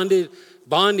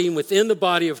bonding within the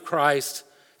body of Christ,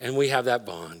 and we have that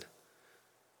bond.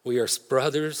 We are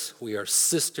brothers, we are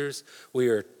sisters,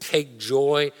 take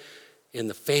joy in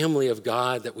the family of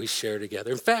God that we share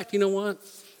together. In fact, you know what?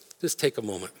 Just take a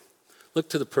moment. Look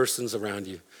to the persons around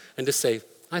you and just say,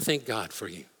 I thank God for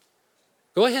you.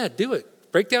 Go ahead, do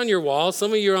it. Break down your walls.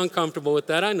 Some of you are uncomfortable with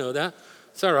that. I know that.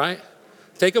 It's all right.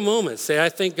 Take a moment. Say, I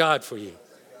thank God for you.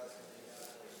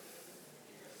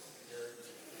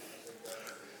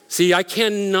 See, I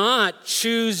cannot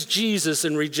choose Jesus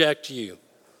and reject you.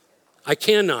 I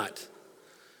cannot.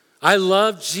 I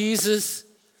love Jesus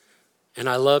and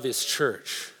I love his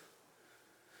church.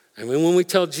 I mean, when we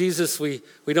tell Jesus we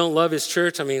don't love his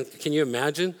church, I mean, can you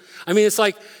imagine? I mean, it's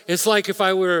like if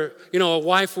I were,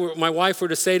 my wife were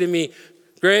to say to me,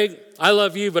 Greg, I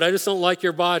love you, but I just don't like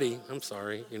your body. I'm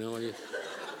sorry,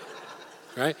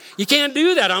 right? You can't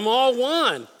do that. I'm all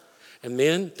one. And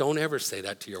men, don't ever say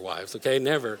that to your wives, okay?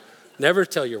 Never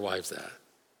tell your wives that,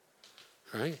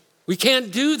 right? We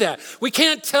can't do that. We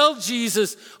can't tell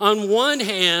Jesus on one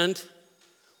hand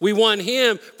we want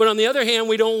him, but on the other hand,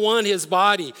 we don't want his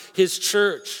body, his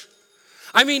church.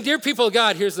 I mean, dear people of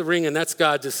God, here's the ring, and that's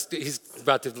God he's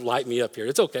about to light me up here.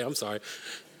 It's okay, I'm sorry.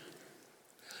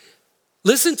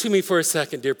 Listen to me for a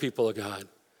second, dear people of God.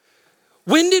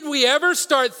 When did we ever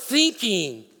start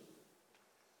thinking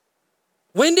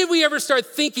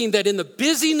that in the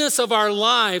busyness of our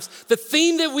lives, the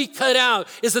thing that we cut out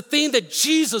is the thing that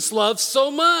Jesus loves so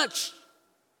much?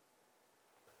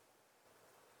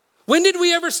 When did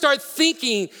we ever start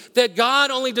thinking that God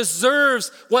only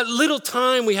deserves what little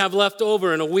time we have left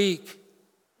over in a week?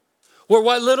 Or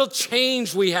what little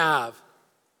change we have?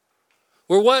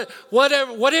 Or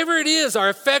whatever it is, our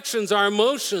affections, our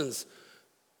emotions.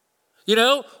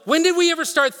 When did we ever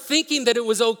start thinking that it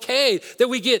was okay that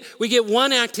we get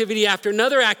one activity after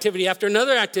another activity after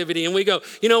another activity and we go,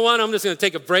 you know what, I'm just going to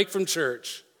take a break from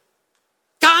church.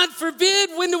 God forbid,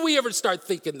 when did we ever start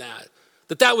thinking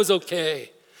that was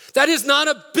okay? That is not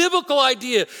a biblical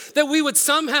idea, that we would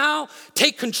somehow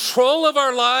take control of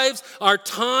our lives, our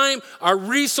time, our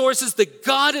resources that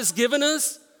God has given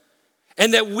us,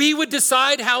 and that we would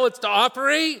decide how it's to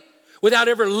operate without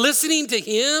ever listening to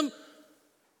him.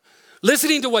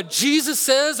 Listening to what Jesus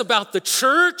says about the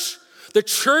church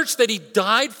that he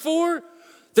died for,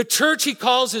 the church he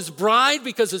calls his bride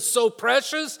because it's so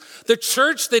precious, the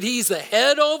church that he's the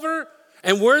head over,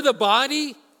 and we're the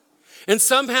body. And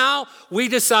somehow we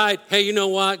decide, hey, you know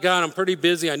what, God, I'm pretty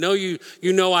busy. I know you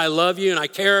know I love you and I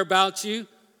care about you.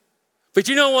 But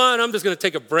you know what, I'm just going to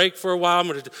take a break for a while. I'm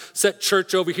going to set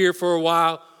church over here for a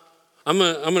while. I'm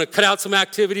going to cut out some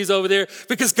activities over there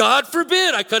because God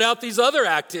forbid I cut out these other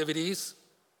activities.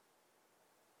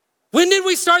 When did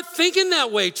we start thinking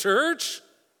that way, church?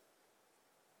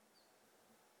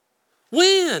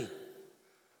 When?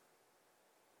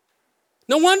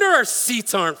 No wonder our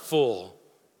seats aren't full.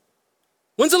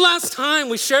 When's the last time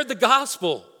we shared the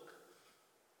gospel?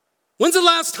 When's the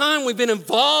last time we've been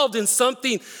involved in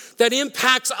something that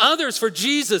impacts others for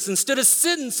Jesus instead of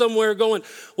sitting somewhere going,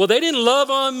 well, they didn't love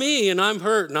on me and I'm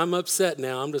hurt and I'm upset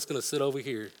now. I'm just going to sit over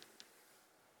here.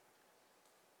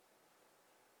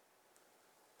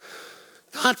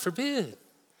 God forbid.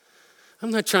 I'm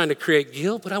not trying to create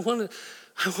guilt, but I want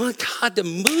God to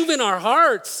move in our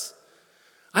hearts.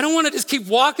 I don't want to just keep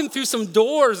walking through some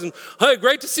doors and, hey,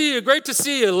 great to see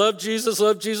you. Love Jesus,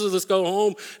 let's go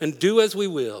home and do as we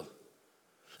will.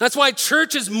 That's why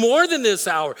church is more than this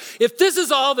hour. If this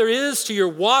is all there is to your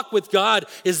walk with God,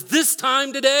 is this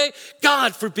time today,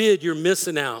 God forbid you're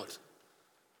missing out.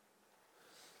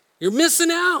 You're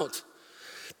missing out.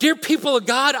 Dear people of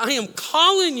God, I am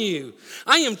calling you.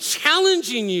 I am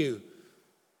challenging you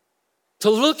to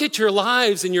look at your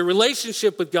lives and your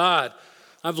relationship with God.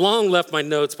 I've long left my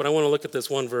notes, but I want to look at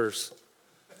this one verse.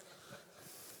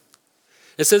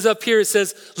 It says up here, it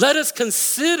says, let us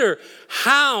consider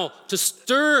how to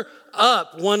stir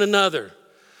up one another.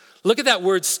 Look at that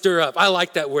word, stir up. I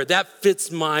like that word. That fits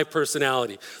my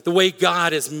personality, the way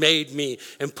God has made me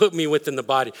and put me within the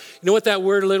body. You know what that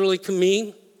word literally can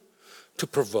mean? To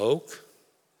provoke.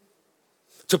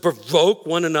 To provoke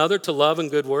one another to love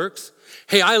and good works.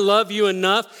 Hey, I love you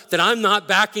enough that I'm not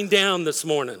backing down this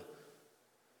morning.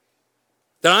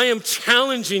 That I am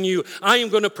challenging you. I am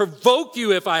going to provoke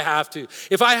you if I have to.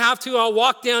 If I have to, I'll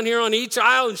walk down here on each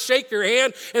aisle and shake your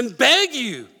hand and beg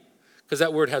you. Because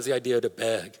that word has the idea to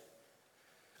beg.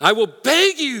 I will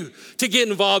beg you to get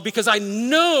involved because I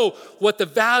know what the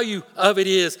value of it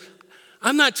is.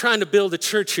 I'm not trying to build a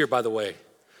church here, by the way.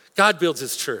 God builds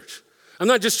his church. I'm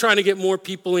not just trying to get more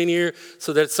people in here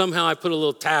so that somehow I put a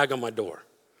little tag on my door.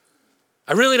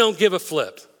 I really don't give a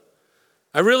flip.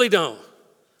 I really don't.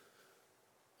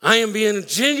 I am being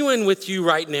genuine with you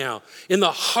right now, in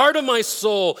the heart of my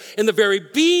soul, in the very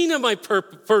being of my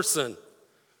person,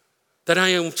 that I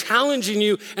am challenging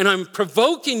you and I'm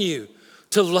provoking you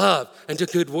to love and to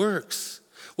good works.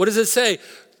 What does it say?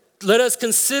 Let us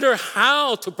consider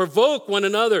how to provoke one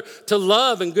another to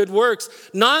love and good works,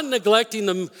 not neglecting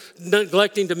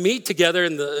to meet together.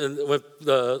 With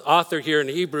the author here in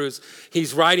Hebrews,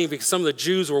 he's writing because some of the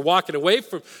Jews were walking away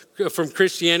from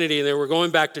Christianity and they were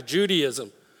going back to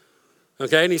Judaism.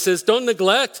 Okay, and he says, don't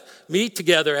neglect meet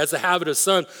together as a habit of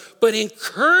some, but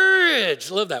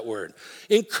encourage, love that word,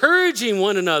 encouraging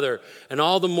one another. And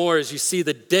all the more as you see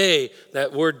the day,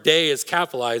 that word day is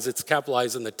capitalized. It's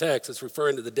capitalized in the text. It's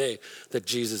referring to the day that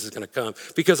Jesus is going to come.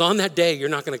 Because on that day, you're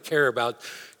not going to care about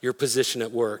your position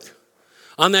at work.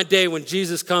 On that day when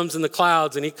Jesus comes in the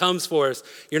clouds and he comes for us,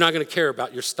 you're not going to care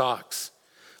about your stocks.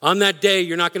 On that day,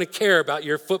 you're not going to care about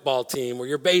your football team or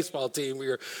your baseball team or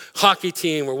your hockey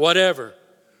team or whatever.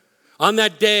 On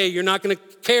that day, you're not going to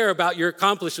care about your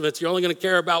accomplishments. You're only going to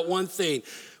care about one thing,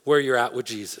 where you're at with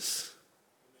Jesus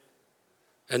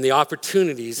and the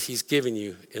opportunities he's given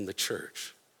you in the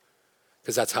church,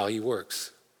 because that's how he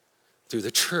works, through the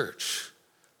church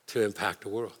to impact the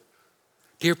world.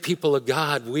 Dear people of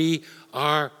God, we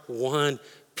are one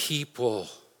people.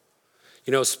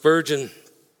 You know, Spurgeon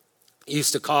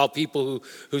used to call people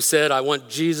who said, I want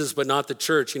Jesus but not the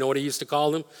church. You know what he used to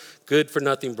call them? Good for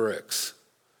nothing bricks.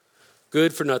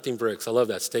 Good for nothing bricks. I love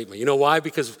that statement. You know why?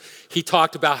 Because he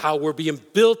talked about how we're being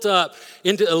built up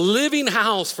into a living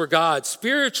house for God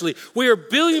spiritually. We are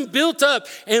being built up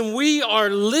and we are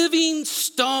living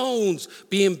stones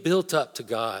being built up to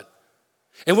God.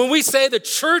 And when we say the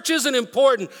church isn't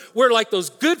important, we're like those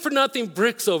good for nothing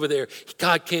bricks over there.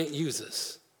 God can't use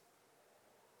us.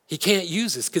 He can't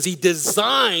use us because he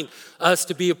designed us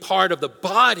to be a part of the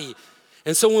body.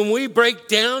 And so when we break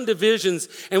down divisions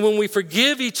and when we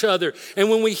forgive each other and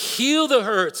when we heal the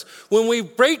hurts, when we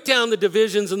break down the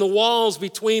divisions and the walls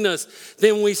between us,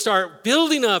 then we start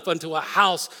building up unto a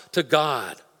house to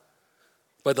God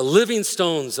by the living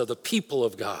stones of the people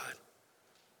of God.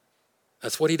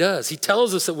 That's what he does. He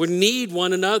tells us that we need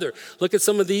one another. Look at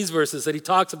some of these verses that he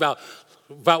talks about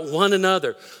one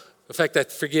another. In fact, I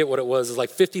forget what it was. It's like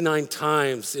 59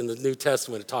 times in the New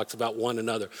Testament it talks about one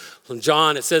another. From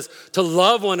John, it says to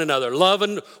love one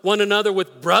another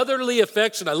with brotherly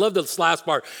affection. I love this last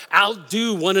part.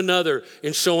 Outdo one another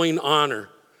in showing honor.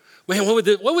 Man, what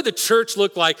would the church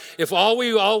look like if all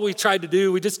we tried to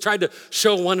do, we just tried to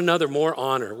show one another more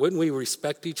honor? Wouldn't we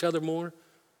respect each other more?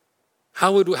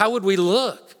 How would we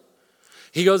look?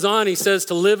 He goes on, he says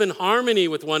to live in harmony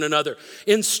with one another,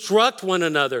 instruct one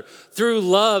another, through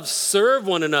love serve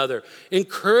one another,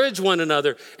 encourage one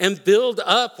another, and build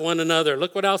up one another.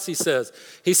 Look what else he says.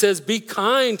 He says, be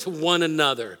kind to one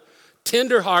another,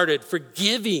 tenderhearted,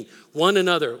 forgiving one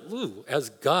another, as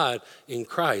God in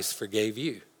Christ forgave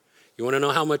you. You want to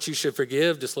know how much you should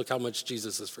forgive? Just look how much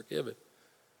Jesus has forgiven.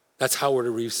 That's how we're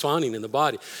responding in the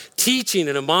body. Teaching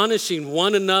and admonishing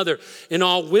one another in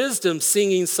all wisdom,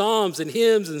 singing psalms and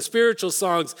hymns and spiritual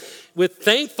songs with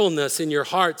thankfulness in your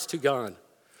hearts to God.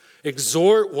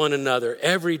 Exhort one another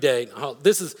every day.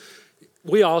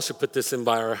 We all should put this in in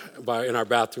our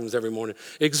bathrooms every morning.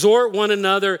 Exhort one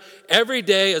another every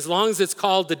day, as long as it's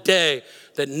called the day,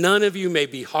 that none of you may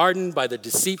be hardened by the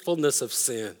deceitfulness of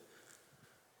sin.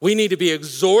 We need to be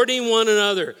exhorting one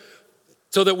another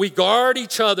so that we guard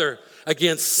each other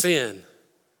against sin.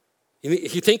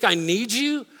 You think I need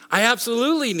you? I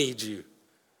absolutely need you.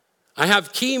 I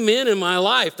have key men in my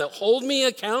life that hold me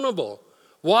accountable.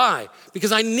 Why?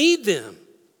 Because I need them.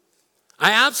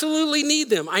 I absolutely need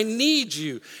them. I need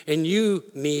you, and you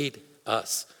need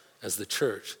us as the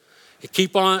church.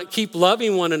 Keep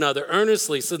loving one another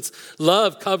earnestly, since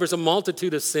love covers a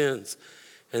multitude of sins.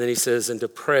 And then he says, and to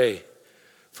pray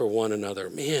for one another.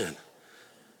 Man,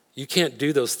 you can't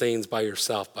do those things by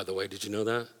yourself, by the way. Did you know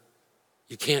that?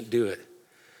 You can't do it.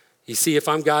 You see, if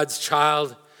I'm God's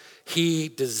child, he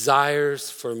desires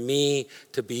for me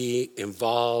to be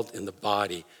involved in the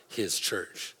body, his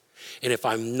church. And if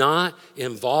I'm not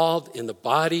involved in the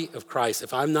body of Christ,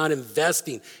 if I'm not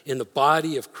investing in the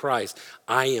body of Christ,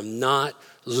 I am not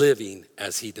living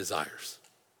as he desires.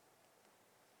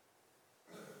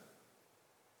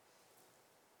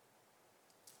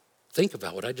 Think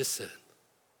about what I just said.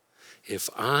 If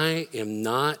I am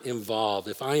not involved,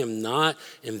 if I am not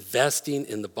investing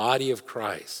in the body of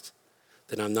Christ,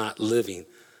 then I'm not living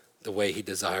the way he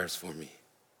desires for me.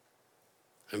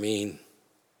 I mean,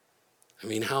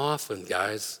 how often,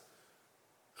 guys,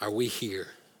 are we here?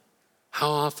 How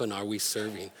often are we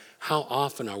serving? How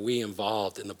often are we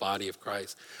involved in the body of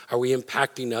Christ? Are we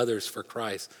impacting others for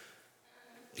Christ?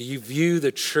 Do you view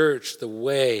the church the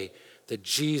way that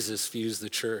Jesus views the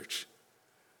church?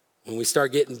 When we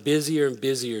start getting busier and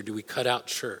busier, do we cut out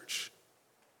church?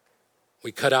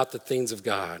 We cut out the things of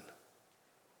God.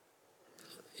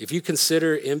 If you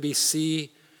consider NBC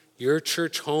your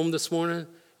church home this morning,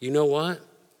 you know what?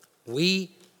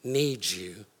 We need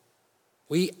you.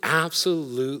 We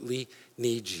absolutely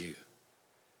need you.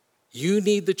 You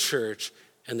need the church,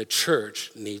 and the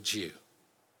church needs you.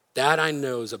 That I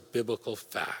know is a biblical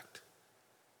fact.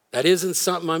 That isn't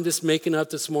something I'm just making up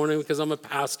this morning because I'm a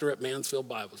pastor at Mansfield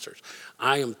Bible Church.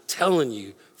 I am telling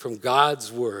you from God's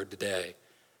word today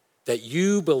that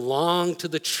you belong to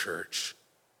the church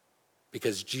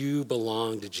because you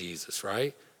belong to Jesus,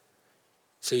 right?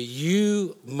 So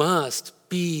you must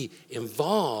be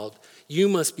involved. You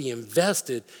must be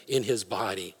invested in his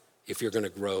body if you're going to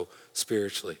grow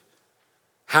spiritually.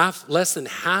 Less than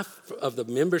half of the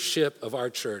membership of our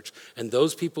church and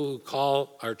those people who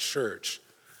call our church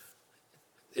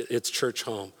its church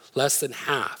home, less than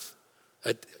half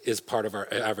is part of our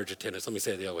average attendance. Let me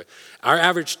say it the other way. Our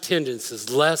average attendance is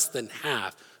less than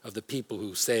half of the people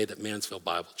who say that Mansfield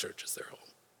Bible Church is their home.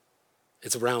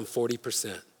 It's around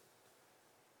 40%.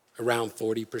 Around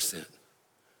 40%.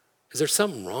 Is there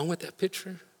something wrong with that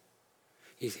picture?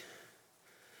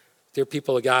 Dear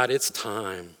people of God, it's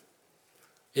time.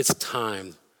 It's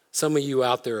time. Some of you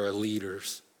out there are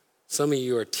leaders. Some of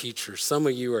you are teachers. Some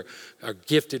of you are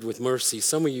gifted with mercy.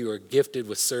 Some of you are gifted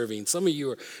with serving. Some of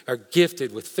you are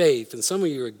gifted with faith. And some of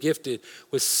you are gifted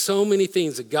with so many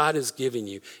things that God has given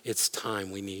you. It's time.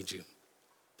 We need you.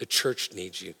 The church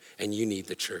needs you, and you need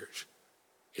the church.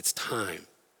 It's time.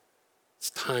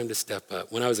 It's time to step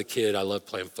up. When I was a kid, I loved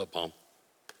playing football.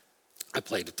 I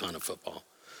played a ton of football.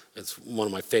 It's one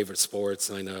of my favorite sports,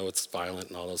 and I know it's violent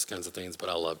and all those kinds of things, but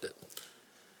I loved it.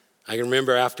 I can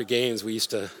remember after games, we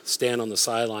used to stand on the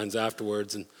sidelines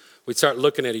afterwards, and we'd start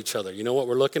looking at each other. You know what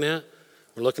we're looking at?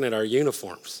 We're looking at our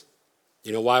uniforms.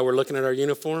 You know why we're looking at our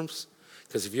uniforms?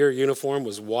 Because if your uniform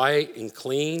was white and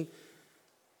clean,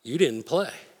 you didn't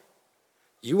play.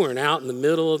 You weren't out in the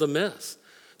middle of the mess.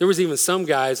 There was even some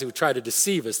guys who would try to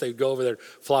deceive us. They'd go over there,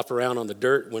 flop around on the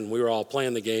dirt when we were all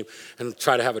playing the game and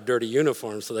try to have a dirty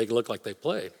uniform so they could look like they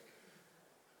played.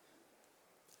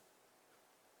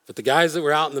 But the guys that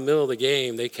were out in the middle of the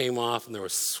game, they came off and there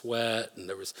was sweat and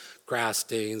there was grass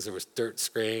stains, there was dirt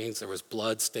stains, there was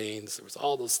blood stains, there was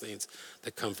all those things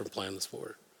that come from playing the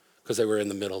sport because they were in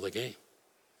the middle of the game.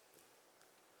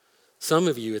 Some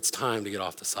of you, it's time to get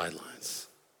off the sidelines.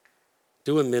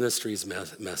 Doing ministry is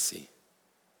messy.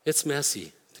 It's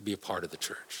messy to be a part of the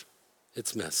church.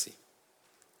 It's messy.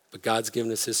 But God's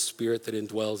given us his spirit that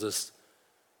indwells us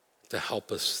to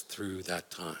help us through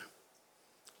that time.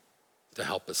 To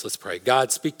help us. Let's pray.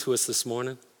 God, speak to us this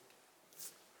morning.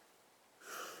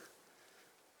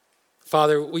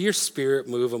 Father, will your spirit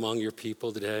move among your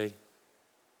people today?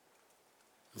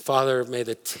 Father, may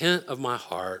the tent of my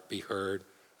heart be heard.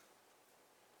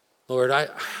 Lord, I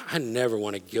never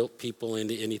want to guilt people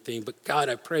into anything, but God,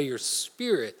 I pray your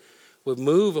spirit would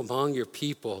move among your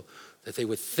people, that they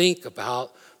would think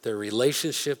about their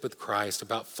relationship with Christ,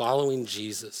 about following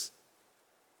Jesus.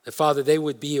 That, Father, they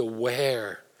would be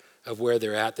aware of where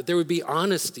they're at, that there would be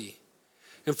honesty.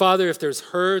 And Father, if there's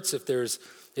hurts, if there's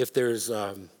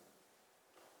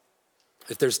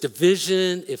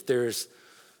division, if there's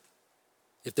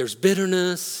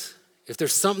bitterness, if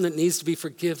there's something that needs to be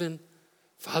forgiven,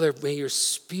 Father, may your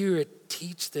spirit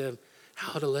teach them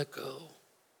how to let go.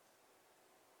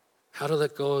 How to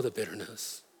let go of the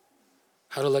bitterness.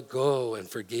 How to let go and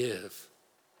forgive.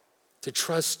 To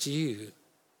trust you.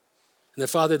 And that,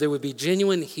 Father, there would be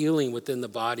genuine healing within the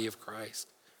body of Christ.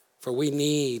 For we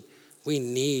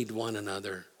need one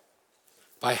another.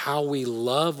 By how we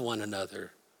love one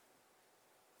another,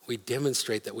 We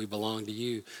demonstrate that we belong to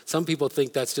you. Some people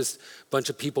think that's just a bunch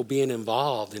of people being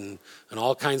involved in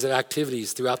all kinds of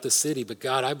activities throughout the city. But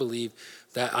God, I believe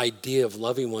that idea of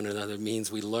loving one another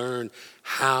means we learn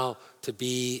how to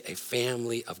be a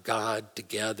family of God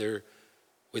together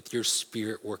with your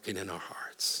Spirit working in our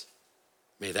hearts.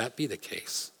 May that be the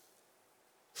case.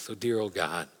 So, dear old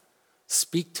God,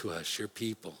 speak to us, your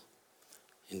people.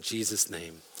 In Jesus'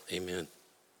 name, amen.